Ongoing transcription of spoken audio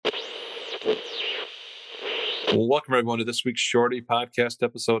Welcome, everyone, to this week's Shorty podcast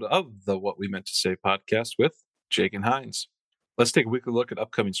episode of the What We Meant to Say podcast with Jake and Hines. Let's take a weekly look at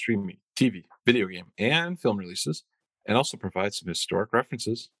upcoming streaming, TV, video game, and film releases, and also provide some historic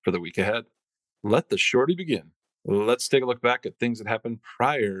references for the week ahead. Let the Shorty begin. Let's take a look back at things that happened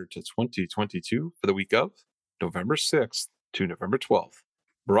prior to 2022 for the week of November 6th to November 12th.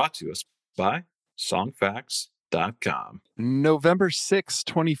 Brought to us by songfacts.com. November 6,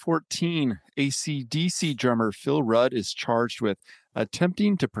 2014, AC/DC drummer Phil Rudd is charged with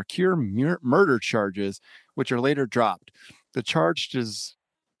attempting to procure murder charges, which are later dropped. The charge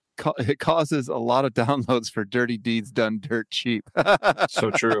it causes a lot of downloads for Dirty Deeds Done Dirt Cheap.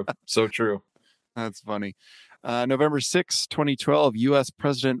 So true. So true. That's funny. November 6, 2012, U.S.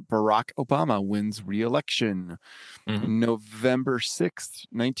 President Barack Obama wins re-election. November 6th,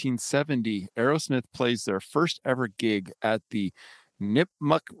 1970, Aerosmith plays their first ever gig at the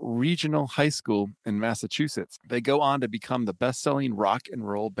Nipmuc Regional High School in Massachusetts. They go on to become the best-selling rock and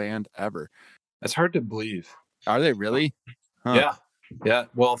roll band ever. That's hard to believe. Are they really? Huh. Yeah.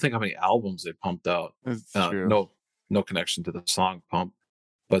 Well, think how many albums they pumped out. That's true. No connection to the song Pump.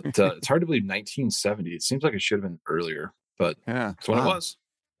 But it's hard to believe 1970. It seems like it should have been earlier, but it's when it was.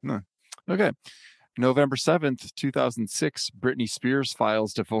 No. Okay. November 7th, 2006, Britney Spears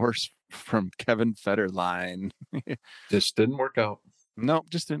files divorce from Kevin Federline. Just didn't work out. No,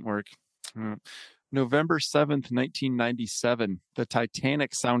 just didn't work. November 7th, 1997, the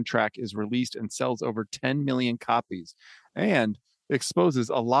Titanic soundtrack is released and sells over 10 million copies and exposes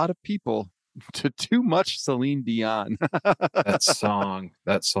a lot of people to too much Celine Dion. that song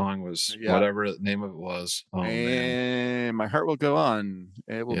was whatever the name of it was. Oh, man. My Heart Will Go On.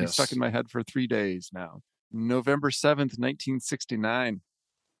 It will be stuck in my head for 3 days now. November 7th, 1969.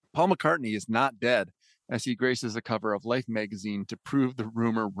 Paul McCartney is not dead as he graces the cover of Life magazine to prove the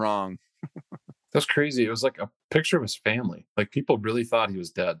rumor wrong. That's crazy. It was like a picture of his family. Like people really thought he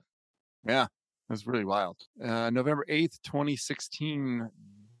was dead. Yeah, that's really wild. November 8th, 2016.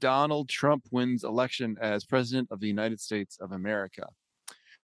 Donald Trump wins election as President of the United States of America.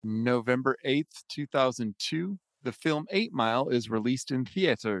 November 8th, 2002, the film 8 Mile is released in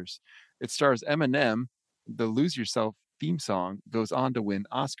theaters. It stars Eminem. The Lose Yourself theme song goes on to win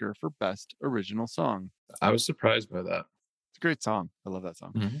Oscar for Best Original Song. I was surprised by that. It's a great song. I love that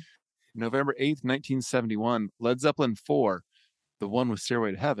song. November 8th, 1971, Led Zeppelin 4, the one with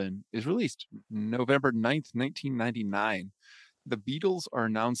Stairway to Heaven, is released. November 9th, 1999. The Beatles are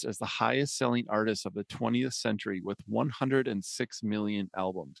announced as the highest selling artists of the 20th century with 106 million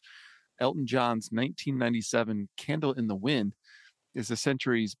albums. Elton John's 1997 Candle in the Wind is the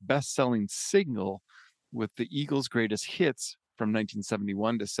century's best-selling single, with the Eagles' greatest hits from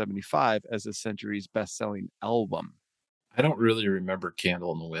 1971 to 75 as the century's best-selling album. I don't really remember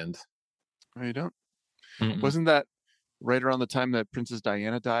Candle in the Wind. Oh, you don't? Wasn't that right around the time that Princess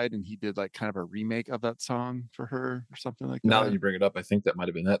Diana died and he did like kind of a remake of that song for her or something like that? Now that you bring it up, I think that might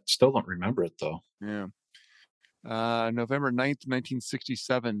have been that. Still don't remember it though. Yeah. November 9th,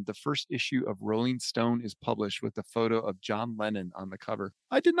 1967, the first issue of Rolling Stone is published with a photo of John Lennon on the cover.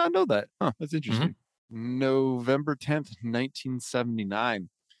 I did not know that. That's interesting. November 10th, 1979.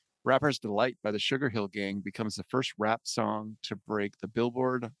 Rapper's Delight by the Sugar Hill Gang becomes the first rap song to break the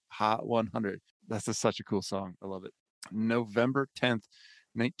Billboard Hot 100. That's such a cool song. I love it. November 10th,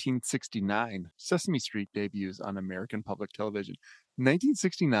 1969, Sesame Street debuts on American Public Television.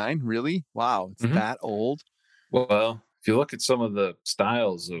 1969? Really? Wow, it's that old? Well, if you look at some of the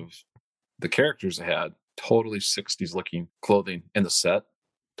styles of the characters they had, totally 60s looking clothing in the set.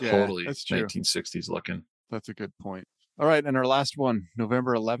 Totally 1960s looking. That's a good point. All right, and our last one,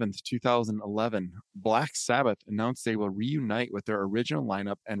 November 11th, 2011, Black Sabbath announced they will reunite with their original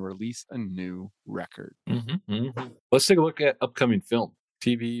lineup and release a new record. Let's take a look at upcoming film,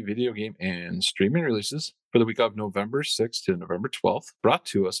 TV, video game, and streaming releases for the week of November 6th to November 12th, brought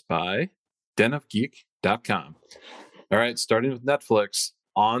to us by denofgeek.com. All right, starting with Netflix,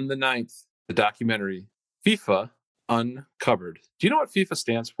 on the 9th, the documentary FIFA Uncovered. Do you know what FIFA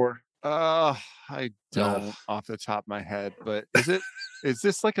stands for? I don't off the top of my head, but is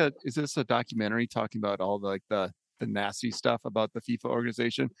this a documentary talking about all the nasty stuff about the FIFA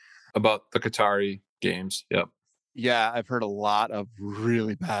organization? About the Qatari games. Yep. Yeah, I've heard a lot of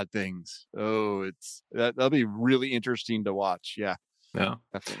really bad things. Oh, that'll be really interesting to watch. Yeah,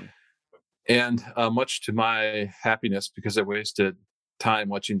 definitely. And much to my happiness, because I wasted time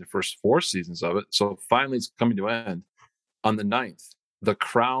watching the first 4 seasons of it, so finally it's coming to an end. On the 9th, The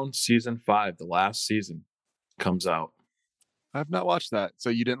Crown Season 5, the last season, comes out. I've not watched that.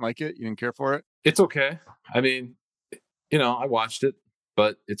 So you didn't like it? You didn't care for it? It's okay. I mean, I watched it,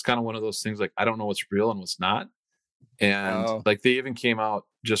 but it's kind of one of those things like I don't know what's real and what's not. And like they even came out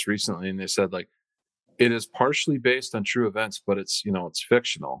just recently and they said like it is partially based on true events, but it's, you know, it's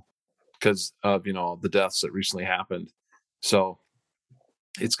fictional because of, you know, the deaths that recently happened. So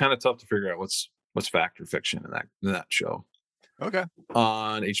it's kind of tough to figure out what's fact or fiction in that show. Okay.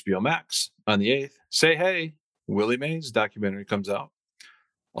 On HBO Max on the 8th, Say Hey, Willie Mays documentary comes out.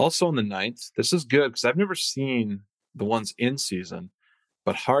 Also on the 9th, this is good because I've never seen the ones in season,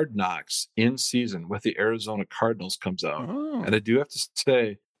 but Hard Knocks in season with the Arizona Cardinals comes out. Oh. And I do have to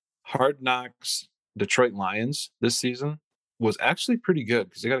say, Hard Knocks Detroit Lions this season was actually pretty good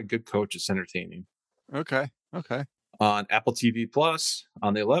because they got a good coach. It's entertaining. Okay. On Apple TV Plus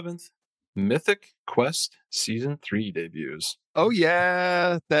on the 11th, Mythic Quest Season 3 debuts. Oh,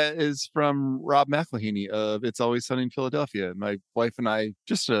 yeah. That is from Rob McElhenney of It's Always Sunny in Philadelphia. My wife and I,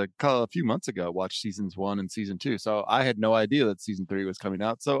 just a few months ago, watched seasons 1 and season 2. So I had no idea that season 3 was coming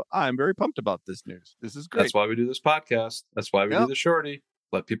out. So I'm very pumped about this news. This is great. That's why we do this podcast. That's why we do the Shorty.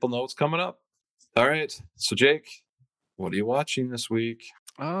 Let people know what's coming up. All right. So, Jake, what are you watching this week?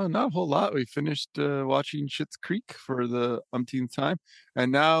 Not a whole lot. We finished watching Schitt's Creek for the umpteenth time,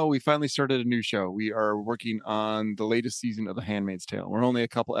 and now we finally started a new show. We are working on the latest season of The Handmaid's Tale. We're only a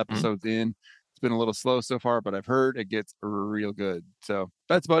couple episodes in. It's been a little slow so far, but I've heard it gets real good. So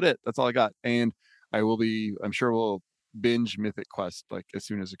that's about it. That's all I got. And I'm sure we'll binge Mythic Quest like as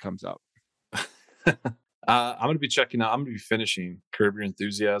soon as it comes out. I'm going to be checking out. I'm going to be finishing Curb Your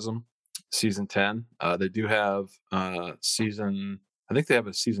Enthusiasm season 10. They do have I think they have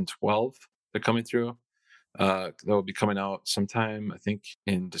a season 12 they're coming through. That will be coming out sometime, I think,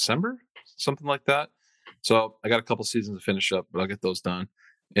 in December, something like that. So I got a couple seasons to finish up, but I'll get those done.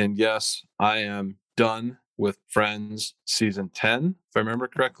 And yes, I am done with Friends season 10, if I remember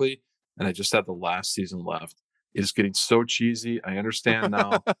correctly. And I just have the last season left. It is getting so cheesy. I understand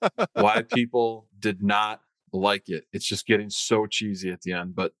now why people did not like it. It's just getting so cheesy at the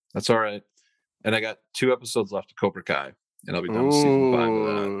end, but that's all right. And I got 2 episodes left of Cobra Kai. And I'll be done with season 5 of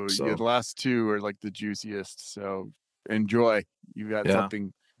that. So. Yeah, the last 2 are like the juiciest. So enjoy. You got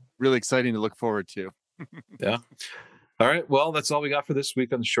something really exciting to look forward to. Yeah. All right. Well, that's all we got for this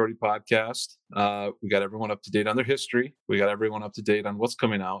week on the Shorty podcast. We got everyone up to date on their history. We got everyone up to date on what's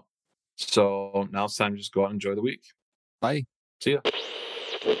coming out. So now it's time to just go out and enjoy the week. Bye. See ya.